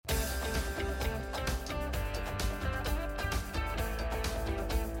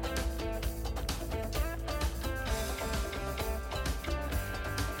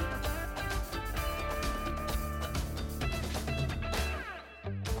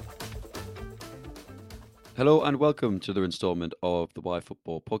Hello and welcome to the instalment of the Why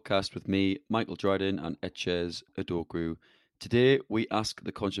Football podcast with me, Michael Dryden and Etches Adogru. Today we ask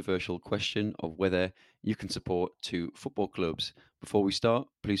the controversial question of whether you can support two football clubs. Before we start,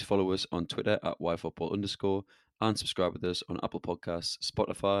 please follow us on Twitter at YFootball_ and subscribe with us on Apple Podcasts,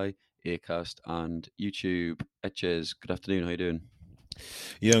 Spotify, Acast and YouTube. Etches, good afternoon, how you doing?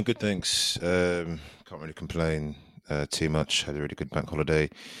 Yeah, I'm good, thanks. Can't really complain too much. Had a really good bank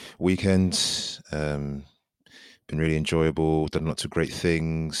holiday weekend. Been really enjoyable. Done lots of great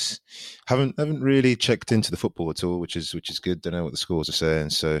things. Haven't really checked into the football at all, which is good. Don't know what the scores are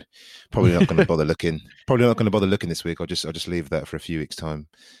saying, so probably not going to bother looking. Probably not going to bother looking this week. I'll just leave that for a few weeks' time.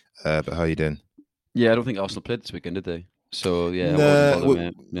 But how are you doing? Yeah, I don't think Arsenal played this weekend, did they? So yeah, I Nah,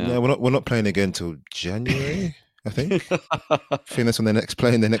 wasn't bothered, mate. no, we're not playing again till January, I think. I think that's when they're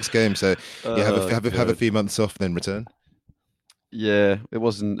playing their next game. So yeah, have a few months off, then return. Yeah, it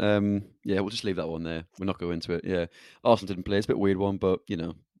wasn't. Yeah, we'll just leave that one there. We're not going into it. Yeah, Arsenal didn't play. It's a bit weird one, but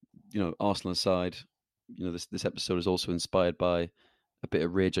Arsenal aside, this episode is also inspired by a bit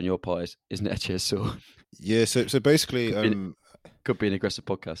of rage on your part, isn't it, Etches? So Yeah, so basically, could be an aggressive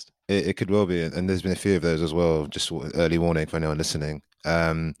podcast. it could well be, and there's been a few of those as well. Just early warning for anyone listening.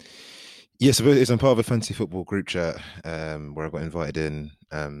 Yeah, so I'm part of a fantasy football group chat where I got invited in.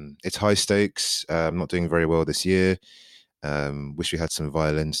 It's high stakes. I'm not doing very well this year. Wish we had some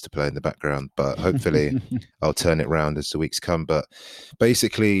violins to play in the background, but hopefully I'll turn it round as the weeks come. But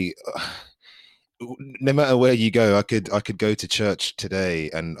basically, no matter where you go, I could go to church today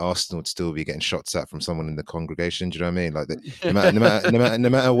and Arsenal would still be getting shots at from someone in the congregation. Do you know what I mean? Like no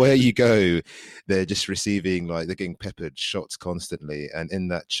matter where you go, they're just receiving, like, they're getting peppered shots constantly. And in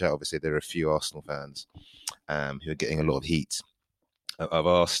that chat, obviously, there are a few Arsenal fans who are getting a lot of heat. I've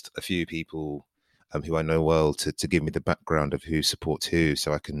asked a few people who I know well to give me the background of who supports who,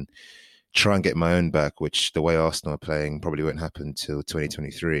 so I can try and get my own back, which the way Arsenal are playing probably won't happen till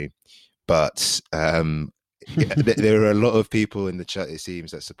 2023. But there are a lot of people in the chat, it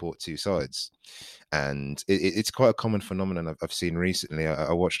seems, that support two sides. And it's quite a common phenomenon I've seen recently.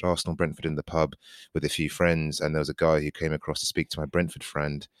 I watched Arsenal Brentford in the pub with a few friends, and there was a guy who came across to speak to my Brentford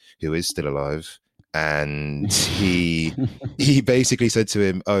friend who is still alive. And he basically said to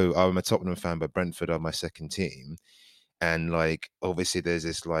him, "Oh, I'm a Tottenham fan, but Brentford are my second team." And, like, obviously there's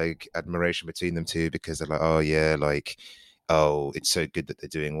this, like, admiration between them two because they're like, "Oh yeah, like, oh, it's so good that they're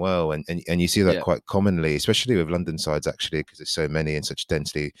doing well." And you see that quite commonly, especially with London sides, actually, because there's so many in such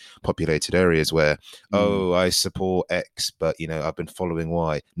densely populated areas where, oh, I support X, but, I've been following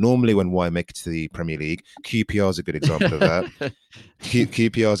Y. Normally when Y make it to the Premier League, QPR is a good example of that.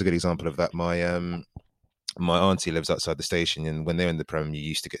 QPR is a good example of that. My auntie lives outside the station, and when they're in the Prem, you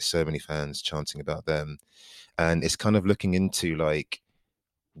used to get so many fans chanting about them. And it's kind of looking into, like,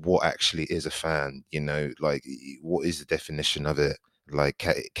 what actually is a fan, like, what is the definition of it? Like,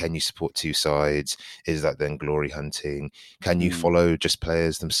 can you support two sides? Is that then glory hunting? Can you follow just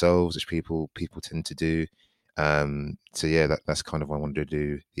players themselves, which people tend to do? So yeah, that's kind of what I wanted to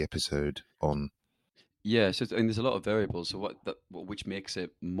do the episode on. Yeah, so there's a lot of variables. So which makes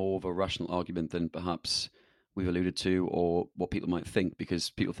it more of a rational argument than perhaps we've alluded to, or what people might think, because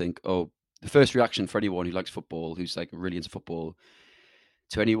people think, oh, the first reaction for anyone who likes football, who's like really into football,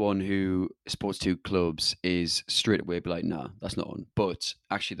 to anyone who supports two clubs, is straight away be like, nah, that's not on. But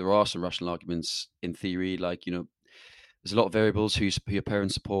actually, there are some rational arguments in theory, like, there's a lot of variables: who your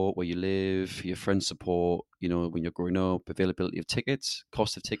parents support, where you live, who your friends support, when you're growing up, availability of tickets,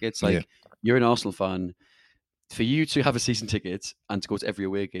 cost of tickets. Like, you're an Arsenal fan. For you to have a season ticket and to go to every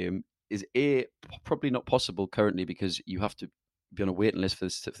away game is probably not possible currently, because you have to be on a waiting list for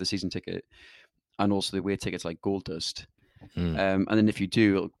the season ticket, and also the away tickets like gold dust. And then if you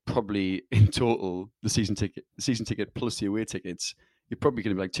do, it'll probably, in total, the season ticket plus the away tickets, you're probably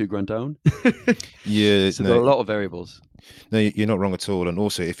going to be like $2,000 down. Yeah, so there are a lot of variables. No, you're not wrong at all. And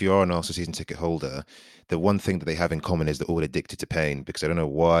also, if you are an Arsenal season ticket holder, the one thing that they have in common is they're all addicted to pain, because I don't know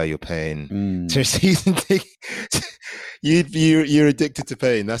why you're paying to a season ticket. You're addicted to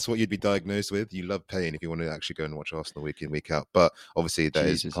pain. That's what you'd be diagnosed with. You love pain if you want to actually go and watch Arsenal week in, week out. But obviously that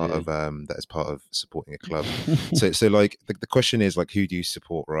is part of supporting a club. so like the question is, like, who do you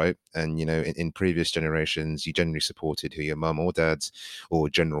support, right? And in previous generations, you generally supported who your mum or dad's or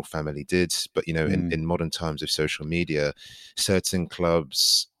general family did. But in modern times of social media, certain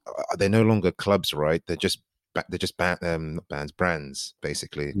clubs, they're no longer clubs, right? They're just brands,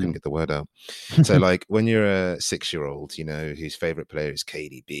 basically. Couldn't get the word out. So, like, when you're a 6-year-old, whose favorite player is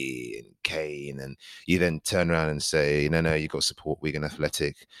KDB and Kane, and you then turn around and say, no, you got to support Wigan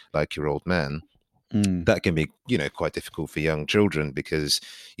Athletic like your old man. That can be, quite difficult for young children, because,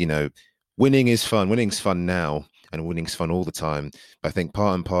 winning is fun. Winning's fun now, and winning's fun all the time. But I think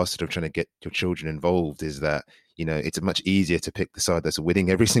part and parcel of trying to get your children involved is that, it's much easier to pick the side that's winning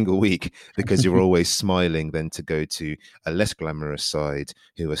every single week because you're always smiling than to go to a less glamorous side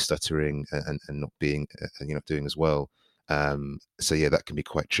who are stuttering and not being, doing as well. So yeah, that can be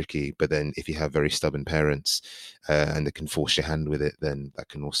quite tricky. But then if you have very stubborn parents and they can force your hand with it, then that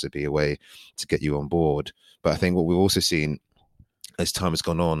can also be a way to get you on board. But I think what we've also seen as time has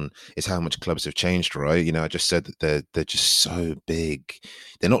gone on is how much clubs have changed, right? I just said that they're just so big.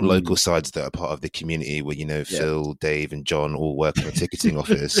 They're not local sides that are part of the community where Yeah. Phil, Dave, and John all work in a ticketing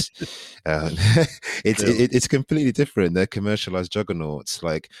office. It's completely different. They're commercialized juggernauts.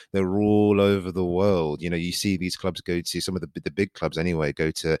 Like they're all over the world. You see these clubs go to some of the big clubs anyway. Go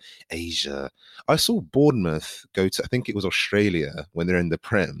to Asia. I saw Bournemouth go to, I think it was Australia when they're in the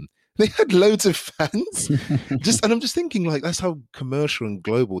Prem. They had loads of fans. And I'm just thinking, like, that's how commercial and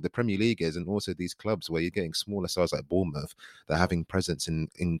global the Premier League is, and also these clubs where you're getting smaller sides like Bournemouth, that are having presence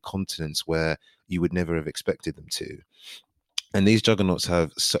in continents where you would never have expected them to. And these juggernauts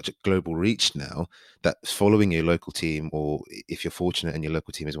have such a global reach now that following your local team, or if you're fortunate and your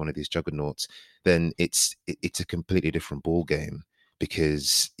local team is one of these juggernauts, then it's a completely different ball game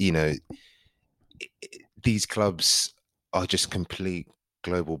because these clubs are just complete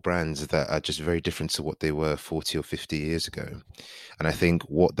global brands that are just very different to what they were 40 or 50 years ago. And I think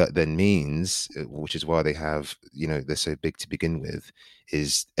what that then means, which is why they have, they're so big to begin with,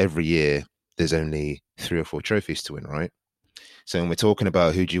 is every year there's only 3 or 4 trophies to win, right? So when we're talking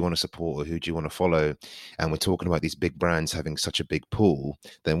about who do you want to support or who do you want to follow, and we're talking about these big brands having such a big pool,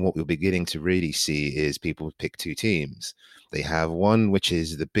 then what we're beginning to really see is people pick 2 teams. They have one which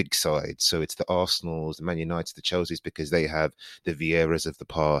is the big side. So it's the Arsenals, the Man United, the Chelseas, because they have the Vieiras of the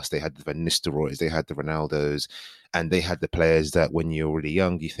past. They had the Van Nistelrooys, they had the Ronaldos, and they had the players that when you're really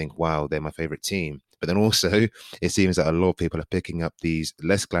young, you think, wow, they're my favorite team. But then also, it seems that a lot of people are picking up these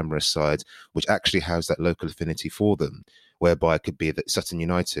less glamorous sides, which actually has that local affinity for them, whereby it could be that Sutton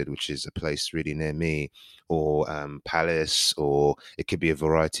United, which is a place really near me, or Palace, or it could be a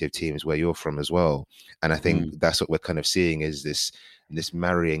variety of teams where you're from as well. And I think that's what we're kind of seeing is this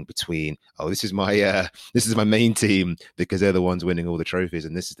marrying between, this is my main team because they're the ones winning all the trophies,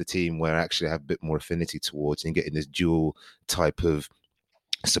 and this is the team where I actually have a bit more affinity towards, and getting this dual type of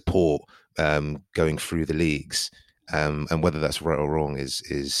support going through the leagues. And whether that's right or wrong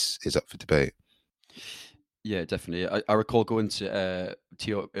is up for debate. Yeah, definitely. I recall going to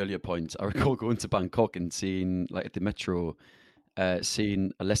your earlier point. I recall going to Bangkok and seeing, like, at the metro,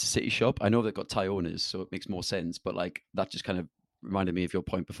 seeing a Leicester City shop. I know they've got Thai owners, so it makes more sense. But like that just kind of reminded me of your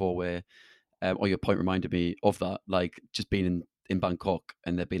point before, where, or your point reminded me of that. Like just being in Bangkok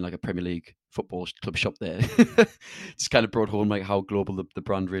and there being like a Premier League football club shop there, just kind of brought home like how global the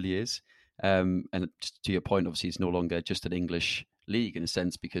brand really is. And just to your point, obviously, it's no longer just an English league in a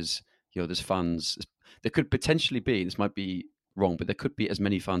sense because there's fans. There could potentially be. This might be wrong, but there could be as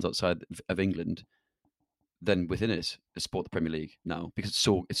many fans outside of England than within it support the Premier League now because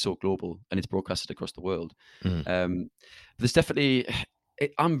it's so global and it's broadcasted across the world. There's definitely.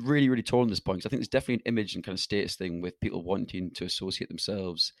 I'm really, really torn on this point because I think there's definitely an image and kind of status thing with people wanting to associate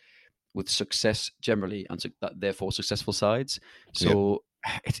themselves with success generally and that therefore successful sides. So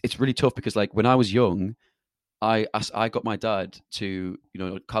it's really tough because like when I was young, I got my dad to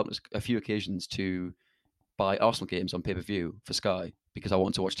a few occasions to buy Arsenal games on pay-per-view for Sky because I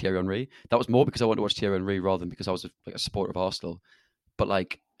wanted to watch Thierry Henry. That was more because I wanted to watch Thierry Henry rather than because I was a supporter of Arsenal. But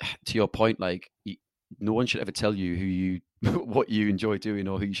like to your point, like no one should ever tell you who you what you enjoy doing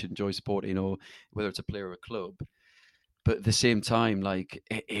or who you should enjoy supporting or whether it's a player or a club. But at the same time, like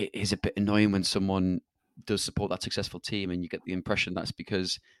it is a bit annoying when someone does support that successful team and you get the impression that's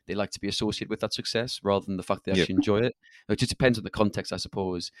because they like to be associated with that success rather than the fact they actually enjoy it. It just depends on the context, I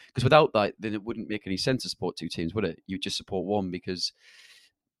suppose. Because without that, then it wouldn't make any sense to support 2 teams, would it? You just support one because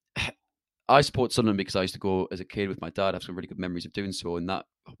I support Sunderland because I used to go as a kid with my dad. I have some really good memories of doing so, and that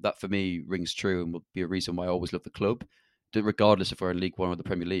for me rings true and will be a reason why I always love the club, regardless if we're in League One or the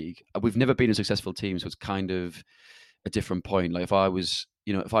Premier League. We've never been a successful team, so it's kind of a different point. Like if I was,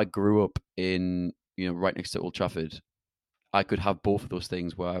 if I grew up in, right next to Old Trafford, I could have both of those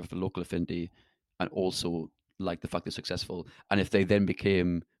things where I have the local affinity and also like the fact they're successful. And if they then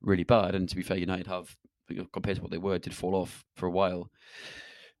became really bad, and to be fair, United have, compared to what they were, did fall off for a while.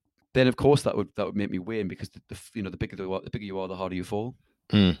 Then of course that would make me wane because the bigger you are, the harder you fall.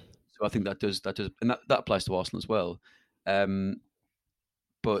 So I think that does, and that applies to Arsenal as well.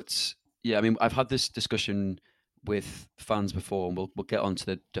 But yeah, I mean, I've had this discussion with fans before, and we'll get onto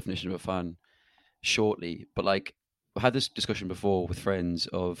the definition of a fan shortly. But like, had this discussion before with friends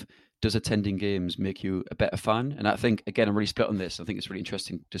of, does attending games make you a better fan? And I think, again, I'm really split on this. I think it's a really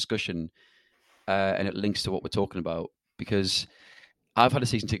interesting discussion, and it links to what we're talking about, because I've had a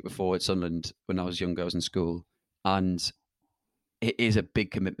season ticket before at Sunderland when I was younger. I was in school, and it is a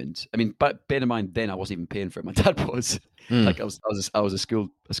big commitment. I mean, but bear in mind, then I wasn't even paying for it. My dad was. Mm. Like, I was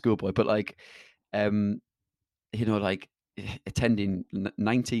a schoolboy, but like, um, like, attending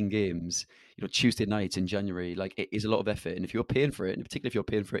 19 games, Tuesday nights in January, like, it is a lot of effort. And if you're paying for it, and particularly if you're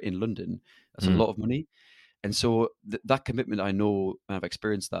paying for it in London, that's a Mm. lot of money. And so that commitment, I know, and I've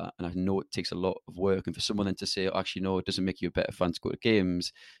experienced that, and I know it takes a lot of work. And for someone then to say, "Oh, actually, no, it doesn't make you a better fan to go to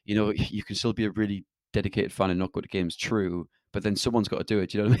games," you can still be a really dedicated fan and not go to games. True, but then someone's got to do it.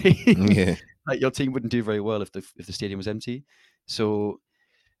 Do you know what I mean? Yeah. Like, your team wouldn't do very well if the stadium was empty. So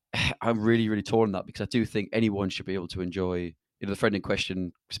I'm really, really torn on that, because I do think anyone should be able to enjoy. The friend in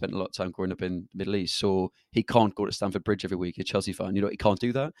question spent a lot of time growing up in the Middle East, so he can't go to Stamford Bridge every week. A Chelsea fan, he can't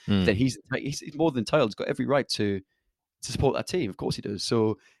do that. Mm. Then he's more than entitled. He's got every right to support that team. Of course he does.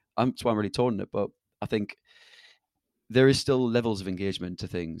 So that's why I'm really torn on it. But I think there is still levels of engagement to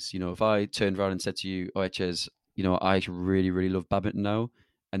things. If I turned around and said to you, "Oh, Ches, I really, really love badminton now,"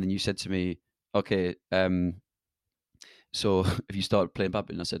 and then you said to me, "Okay, so if you started playing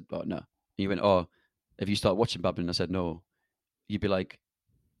badminton," I said, "Oh, no." And you went, "Oh, if you start watching badminton," I said, "No." You'd be like,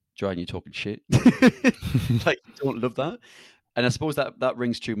 "Drying, you talking shit." Like, you don't love that. And I suppose that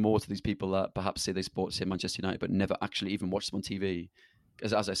rings true more to these people that perhaps say they support, say, Manchester United, but never actually even watch them on TV.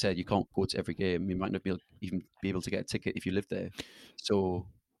 Because, as I said, you can't go to every game. You might not even be able to get a ticket if you live there. So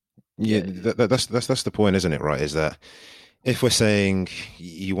Yeah, yeah, that's the point, isn't it? Right? Is that if we're saying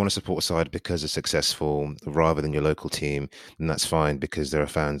you want to support a side because it's successful rather than your local team, then that's fine because there are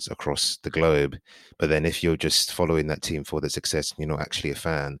fans across the globe. But then if you're just following that team for the success and you're not actually a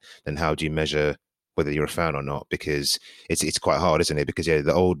fan, then how do you measure whether you're a fan or not? Because it's quite hard, isn't it? Because yeah,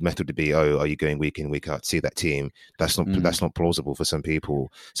 the old method would be, oh, are you going week in, week out to see that team? mm, That's not plausible for some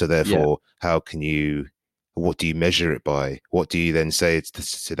people. So yeah, therefore, how can you what do you measure it by? What do you then say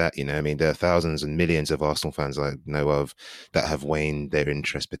to that? I mean, there are thousands and millions of Arsenal fans I know of that have waned their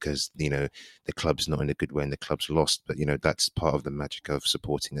interest because, the club's not in a good way and the club's lost. But, that's part of the magic of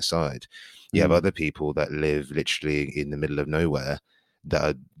supporting a side. You have mm, other people that live literally in the middle of nowhere that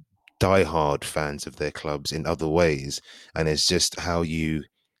are diehard fans of their clubs in other ways. And it's just how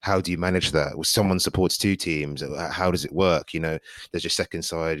do you manage that? Well, someone supports two teams. How does it work? Does your second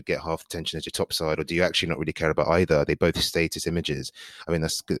side get half the attention as your top side, or do you actually not really care about either? Are they both status images? I mean,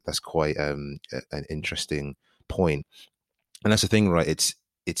 that's quite an interesting point. And that's the thing, right?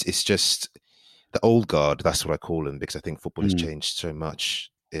 It's just the old guard. That's what I call them because I think football has mm, changed so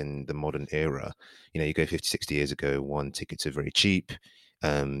much in the modern era. You go 50, 60 years ago, one tickets are very cheap.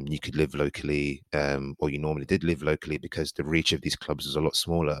 You could live locally, or you normally did live locally because the reach of these clubs was a lot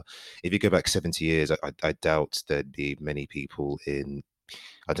smaller. If you go back 70 years, I doubt there'd be many people in,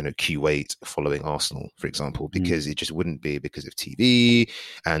 I don't know, Kuwait following Arsenal, for example, mm, because it just wouldn't be because of TV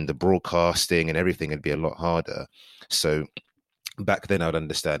and the broadcasting and everything. It'd be a lot harder. So back then I'd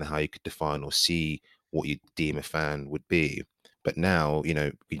understand how you could define or see what you deem a fan would be. But now,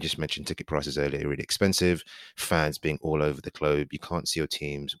 we just mentioned ticket prices earlier, really expensive, fans being all over the globe. You can't see your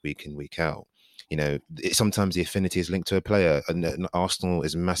teams week in, week out. Sometimes the affinity is linked to a player. And Arsenal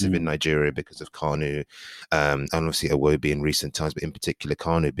is massive in mm, Nigeria because of Kanu, and obviously Iwobi in recent times, but in particular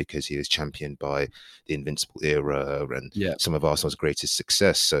Kanu because he was championed by the Invincible era and yeah, some of Arsenal's greatest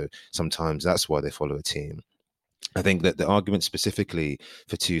success. So sometimes that's why they follow a team. I think that the argument specifically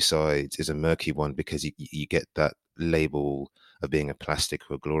for two sides is a murky one because you get that label of being a plastic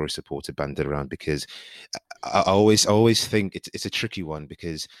or a glory supporter banded around because I always think it's a tricky one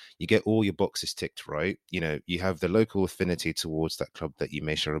because you get all your boxes ticked, right? You have the local affinity towards that club that you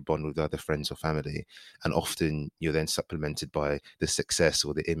may share a bond with other friends or family, and often you're then supplemented by the success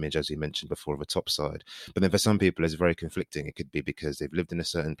or the image, as we mentioned before, of a top side. But then for some people, it's very conflicting. It could be because they've lived in a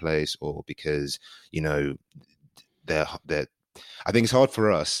certain place or because they're I think it's hard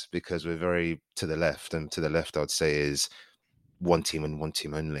for us because we're very to the left, and to the left I'd say is one team and one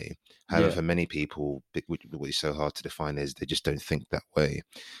team only. However, yeah, for many people, what is so hard to define is they just don't think that way,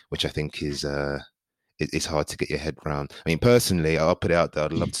 which I think is it's hard to get your head around. I mean, personally, I'll put it out there.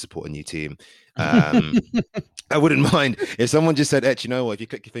 I'd love to support a new team. I wouldn't mind if someone just said, "Ed, you know what? If you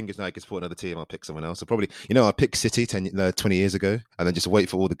click your fingers now, you can support another team. I'll pick someone else. I'll probably, I'll pick City 20 years ago, and then just wait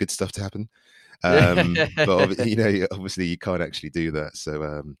for all the good stuff to happen." But obviously you can't actually do that. So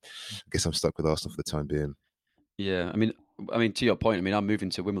I guess I'm stuck with Arsenal for the time being. Yeah. I mean, to your point, I'm moving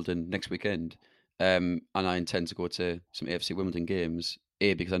to Wimbledon next weekend, and I intend to go to some AFC Wimbledon games.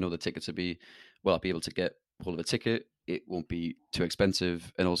 A, because I know the tickets will be, well, I'll be able to get pull of a ticket. It won't be too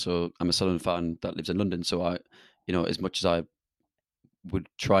expensive, and also I'm a Sunderland fan that lives in London, so as much as I would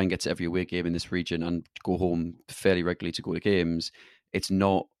try and get to every away game in this region and go home fairly regularly to go to games, it's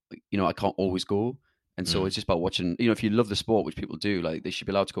not, I can't always go. And so Mm. it's just about watching, if you love the sport, which people do, like they should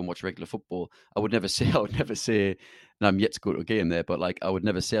be allowed to go and watch regular football. I would never say, and I'm yet to go to a game there, but like I would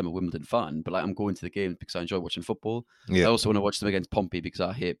never say I'm a Wimbledon fan, but like I'm going to the games because I enjoy watching football. I Yeah. also want to watch them against Pompey because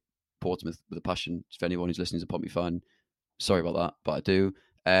I hate Portsmouth with a passion. For anyone who's listening is a Pompey fan, sorry about that, but I do.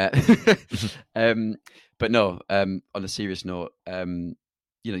 Uh, um, but no, on a serious note,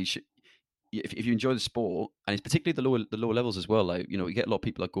 you should, if you enjoy the sport, and it's particularly the lower levels as well. Like you get a lot of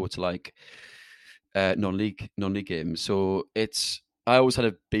people that go to like non-league games. So I always had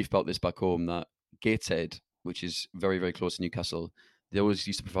a beef about this back home that Gateshead, which is very very close to Newcastle, they always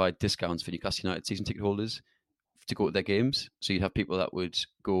used to provide discounts for Newcastle United season ticket holders to go to their games. So you'd have people that would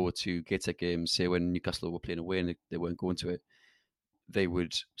go to Gateshead games, say when Newcastle were playing away and they weren't going to it, they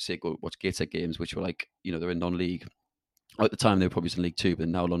would say go watch Gateshead games, which were like they're in non-league. At the time they were probably in League Two, but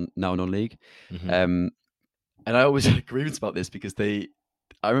now non-league. Mm-hmm. And I always had a grievance about this because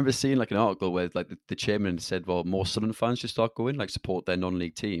I remember seeing like an article where like the chairman said, well, more Sunderland fans should start going, like support their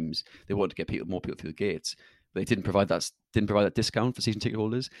non-league teams. They wanted to get more people through the gates. But they didn't provide that discount for season ticket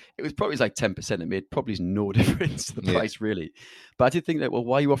holders. It was probably like 10%. It made probably no difference to the price really. But I did think that, well,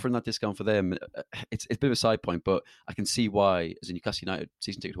 why are you offering that discount for them? It's a bit of a side point, but I can see why as a Newcastle United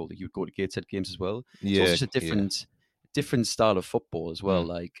season ticket holder you would go to Gateshead games as well. It's also Yeah. just a different style of football as well. Mm.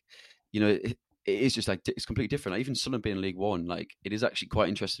 Like, it is just like it's completely different. Like, even Sunderland being in League One, like it is actually quite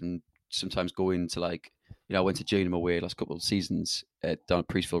interesting. Sometimes going to like, I went to Gillingham away last couple of seasons down at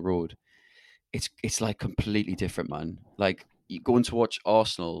Priestfield Road. It's like completely different, man. Like you going to watch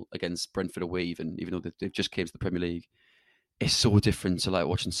Arsenal against Brentford away, even though they've just came to the Premier League, it's so different to like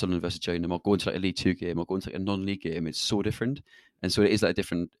watching Sunderland versus Gillingham or going to like a League Two game or going to like a non-league game. It's so different, and so it is like a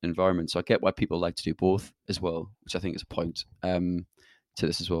different environment. So I get why people like to do both as well, which I think is a point to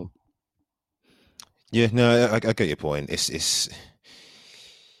this as well. Yeah, no, I get your point.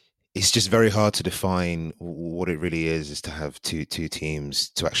 It's just very hard to define what it really is to have two teams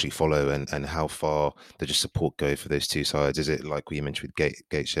to actually follow, and how far does your support go for those two sides? Is it like you mentioned with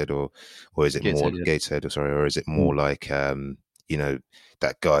Gateshead, or is it more Gateshead, yeah. Gateshead, or sorry, or is it more like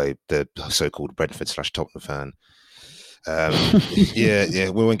that guy, the so-called Brentford / Tottenham fan? Yeah,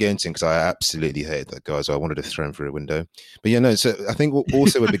 we won't get into it because I absolutely hated that guy, so I wanted to throw him through a window. But yeah, no. So I think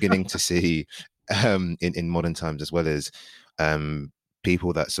also we're beginning to see in modern times as well as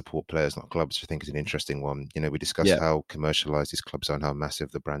people that support players, not clubs, which I think is an interesting one. We discussed how commercialized these clubs are and how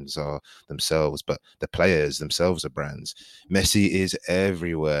massive the brands are themselves, but the players themselves are brands. Messi is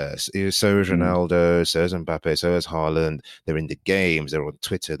everywhere. So is Ronaldo, so is Mbappe, so is Haaland. They're in the games, they're on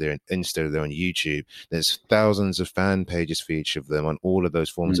Twitter, they're on Insta, they're on YouTube. There's thousands of fan pages for each of them on all of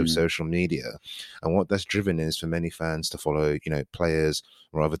those forms of social media. And what that's driven is for many fans to follow, players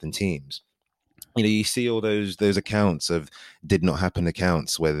rather than teams. You see all those accounts of did not happen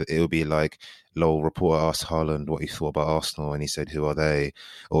accounts where it will be like, lol, reporter asked Haaland what he thought about Arsenal and he said, who are they?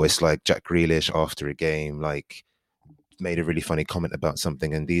 Or it's like Jack Grealish after a game, like made a really funny comment about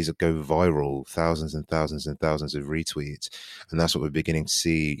something, and these go viral, thousands and thousands and thousands of retweets. And that's what we're beginning to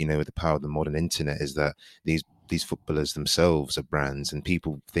see, with the power of the modern internet, is that these footballers themselves are brands, and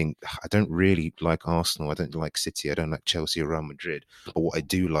people think, I don't really like Arsenal, I don't like City, I don't like Chelsea or Real Madrid, but what I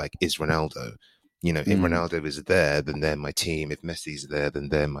do like is Ronaldo. If Ronaldo is there, then they're my team. If Messi's there, then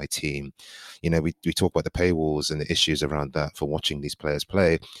they're my team. We talk about the paywalls and the issues around that for watching these players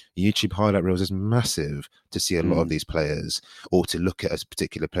play. YouTube highlight reels is massive to see a lot of these players, or to look at a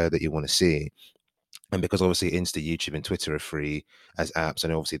particular player that you want to see. And because obviously Insta, YouTube, and Twitter are free as apps,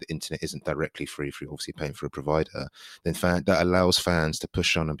 and obviously the internet isn't directly free for obviously paying for a provider, then that allows fans to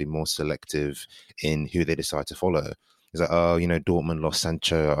push on and be more selective in who they decide to follow. It's like, Dortmund lost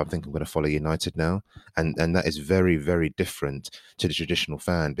Sancho, I think I'm going to follow United now. And that is very, very different to the traditional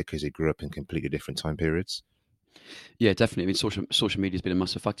fan because he grew up in completely different time periods. Yeah, definitely. I mean, social media has been a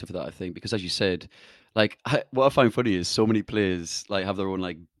massive factor for that, I think, because as you said, like what I find funny is so many players like have their own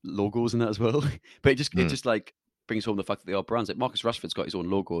like logos and that as well. But it just like brings home the fact that they are brands. Like Marcus Rashford's got his own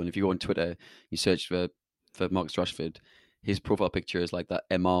logo, and if you go on Twitter, you search for Marcus Rashford, his profile picture is like that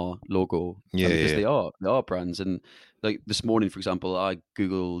MR logo. Because they are brands. And like this morning, for example, I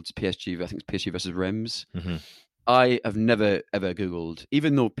googled PSG. I think it's PSG versus Reims. Mm-hmm. I have never ever googled,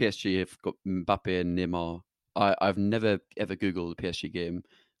 even though PSG have got Mbappe and Neymar. I've never ever googled a PSG game,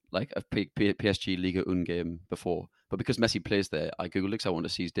 like a PSG Liga 1 game before. But because Messi plays there, I googled it because I wanted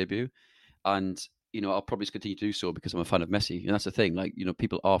to see his debut. And I'll probably continue to do so because I'm a fan of Messi, and that's the thing. Like,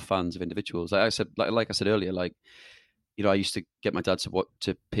 people are fans of individuals. Like I said earlier, like, I used to get my dad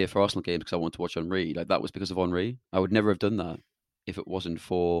to pay for Arsenal games because I wanted to watch Henry. Like, that was because of Henry. I would never have done that if it wasn't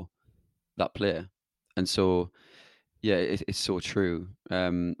for that player. And so, yeah, it's so true. I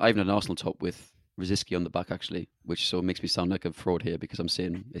even had an Arsenal top with Rosicky on the back, actually, which so makes me sound like a fraud here because I'm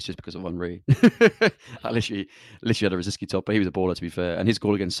saying it's just because of Henry. I literally had a Rosicky top, but he was a baller, to be fair. And his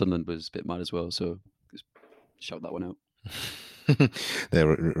goal against Sunderland was a bit mad as well. So just shout that one out. Yeah,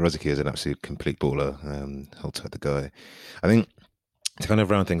 Rosicky is an absolute complete baller. Hold tight, the guy. I think to kind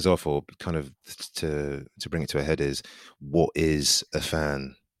of round things off, or kind of to bring it to a head, is what is a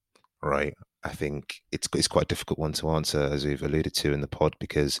fan, right? I think it's quite a difficult one to answer, as we've alluded to in the pod,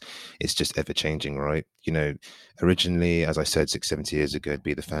 because it's just ever changing, right? Originally, as I said, 70 years ago, it'd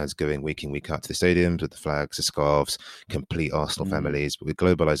be the fans going week in, week out to the stadiums with the flags, the scarves, complete Arsenal families. But with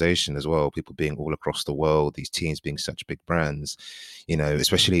globalization as well, people being all across the world, these teams being such big brands,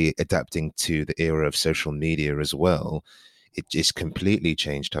 especially adapting to the era of social media as well, it just completely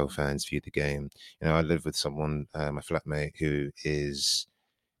changed how fans view the game. I live with someone, my flatmate, who is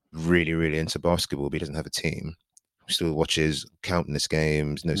really, really into basketball, but he doesn't have a team. He still watches countless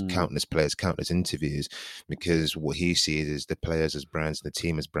games, knows countless players, countless interviews, because what he sees is the players as brands and the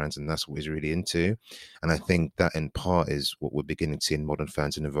team as brands, and that's what he's really into. And I think that in part is what we're beginning to see in modern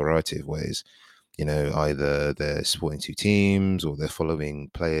fans in a variety of ways. Either they're supporting two teams or they're following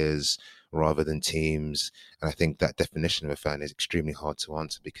players rather than teams. And I think that definition of a fan is extremely hard to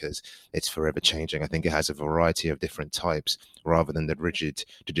answer because it's forever changing. I think it has a variety of different types rather than the rigid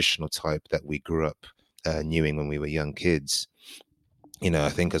traditional type that we grew up knowing when we were young kids. I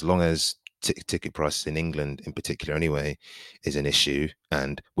think as long as ticket prices in England in particular anyway is an issue,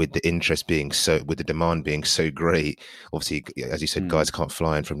 and with the interest being with the demand being so great, obviously, as you said, guys can't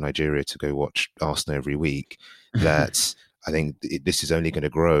fly in from Nigeria to go watch Arsenal every week, that I think this is only going to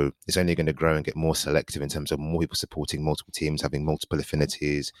grow. It's only going to grow and get more selective in terms of more people supporting multiple teams, having multiple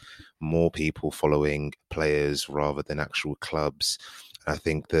affinities, more people following players rather than actual clubs. And I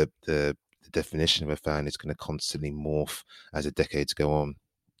think that the definition of a fan is going to constantly morph as the decades go on.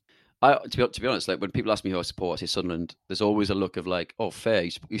 To be honest, like when people ask me who I support, I say Sunderland. There's always a look of like, oh, fair,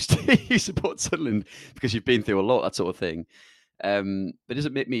 you support Sunderland because you've been through a lot, that sort of thing. But does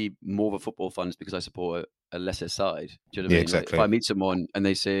it make me more of a football fan just because I support a lesser side? Do you know what I mean? Exactly. Like, if I meet someone and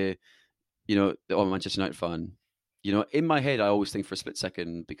they say, I'm a Manchester United fan, in my head, I always think for a split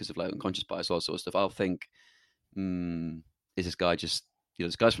second, because of like unconscious bias, all that sort of stuff, I'll think, is this guy just,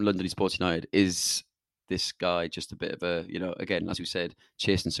 this guy's from London, he supports United. Is this guy just a bit of a, again, as we said,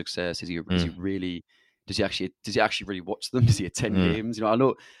 chasing success? Is he really? Does he actually really watch them? Does he attend games? I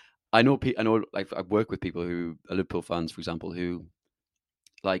know. Like I work with people who are Liverpool fans, for example, who,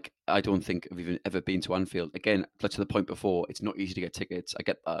 like, I don't think have even ever been to Anfield. Again, to the point before, it's not easy to get tickets. I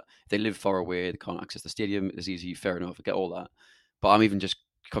get that. If they live far away, they can't access the stadium as easy. Fair enough. I get all that. But I'm even just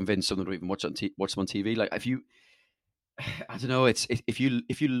convinced some of them don't even watch them on TV. Like, if you, I don't know. If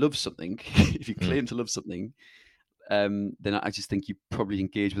you love something, if you claim to love something, then I just think you probably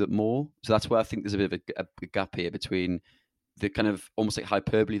engage with it more. So that's where I think there's a bit of a gap here between the kind of almost like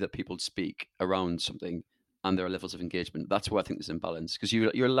hyperbole that people speak around something and there are levels of engagement. That's where I think there's imbalance, because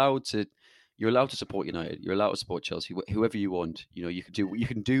you're allowed to support United, you're allowed to support Chelsea, whoever you want. You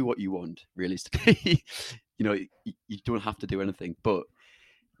can do what you want realistically. You don't have to do anything, but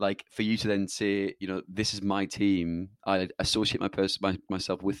like for you to then say, this is my team, I associate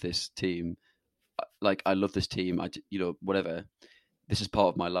myself with this team, like I love this team, whatever, this is part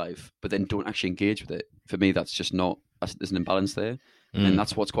of my life, but then don't actually engage with it. For me, that's just not. There's an imbalance there, and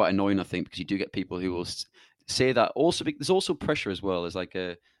that's what's quite annoying, I think, because you do get people who will say that. Also, there's also pressure as well. As like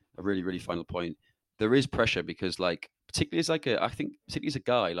a really, really final point, there is pressure because, like, particularly as a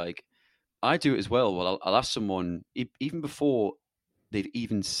guy, like I do it as well. Well, I'll ask someone even before they've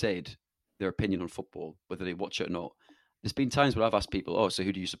even said their opinion on football, whether they watch it or not. There's been times where I've asked people, "Oh, so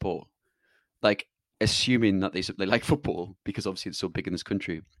who do you support?" Like, assuming that they like football because obviously it's so big in this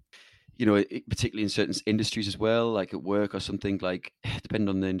country. Particularly in certain industries as well, like at work or something, like depending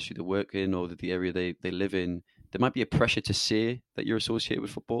on the industry they work in or the area they live in, there might be a pressure to say that you're associated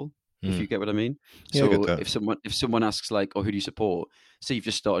with football, if you get what I mean. Yeah, so if someone asks like, oh, who do you support? Say you've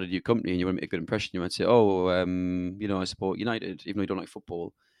just started a new company and you want to make a good impression, you might say, oh, I support United, even though you don't like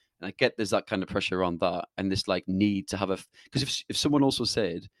football. And I get there's that kind of pressure around that, and this like need to have because if someone also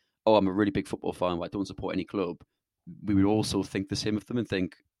said, oh, I'm a really big football fan, but I don't support any club, we would also think the same of them and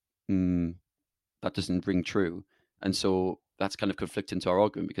think, that doesn't ring true. And so that's kind of conflicting to our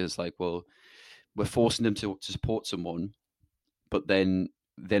argument, because it's like, well, we're forcing them to support someone, but then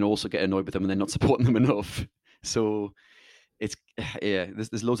then also get annoyed with them and then not supporting them enough. So it's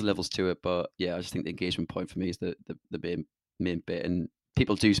there's loads of levels to it, but yeah, I just think the engagement point for me is the main bit, and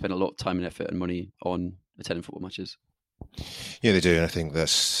people do spend a lot of time and effort and money on attending football matches. Yeah, they do, and I think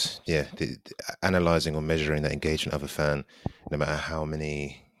that's analysing or measuring that engagement of a fan, no matter how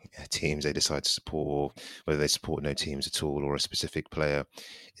many teams they decide to support, or whether they support no teams at all or a specific player,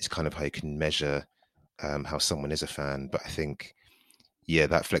 is kind of how you can measure how someone is a fan. But I think,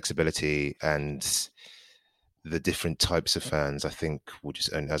 that flexibility and the different types of fans, I think, will just,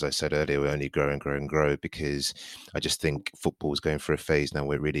 and as I said earlier, will only grow and grow and grow, because I just think football is going through a phase now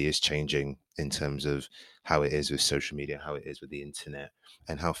where it really is changing in terms of how it is with social media, how it is with the internet,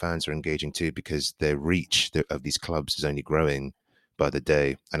 and how fans are engaging too, because their reach of these clubs is only growing by the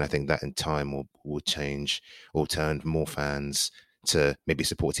day. And I think that in time will change or turn more fans to maybe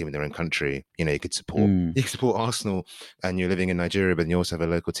support a team in their own country. You could support Arsenal and you're living in Nigeria, but you also have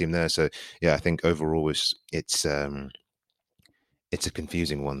a local team there. So I think overall it's a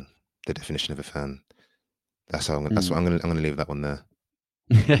confusing one, the definition of a fan. That's what I'm going to leave that one there.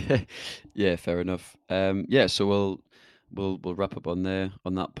 Yeah, fair enough. So we'll wrap up on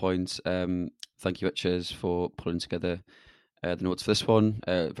that point. Thank you, Etches, for pulling together the notes for this one.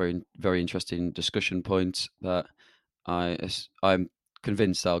 Very, very interesting discussion point that I'm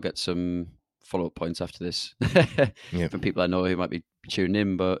convinced I'll get some follow-up points after this from people I know who might be tuning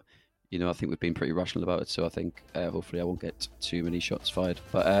in, but I think we've been pretty rational about it, so I think hopefully I won't get too many shots fired.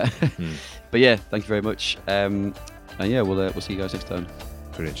 But but yeah, thank you very much, and we'll see you guys next time.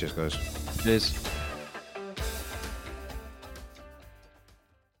 Brilliant. Cheers, guys. Cheers.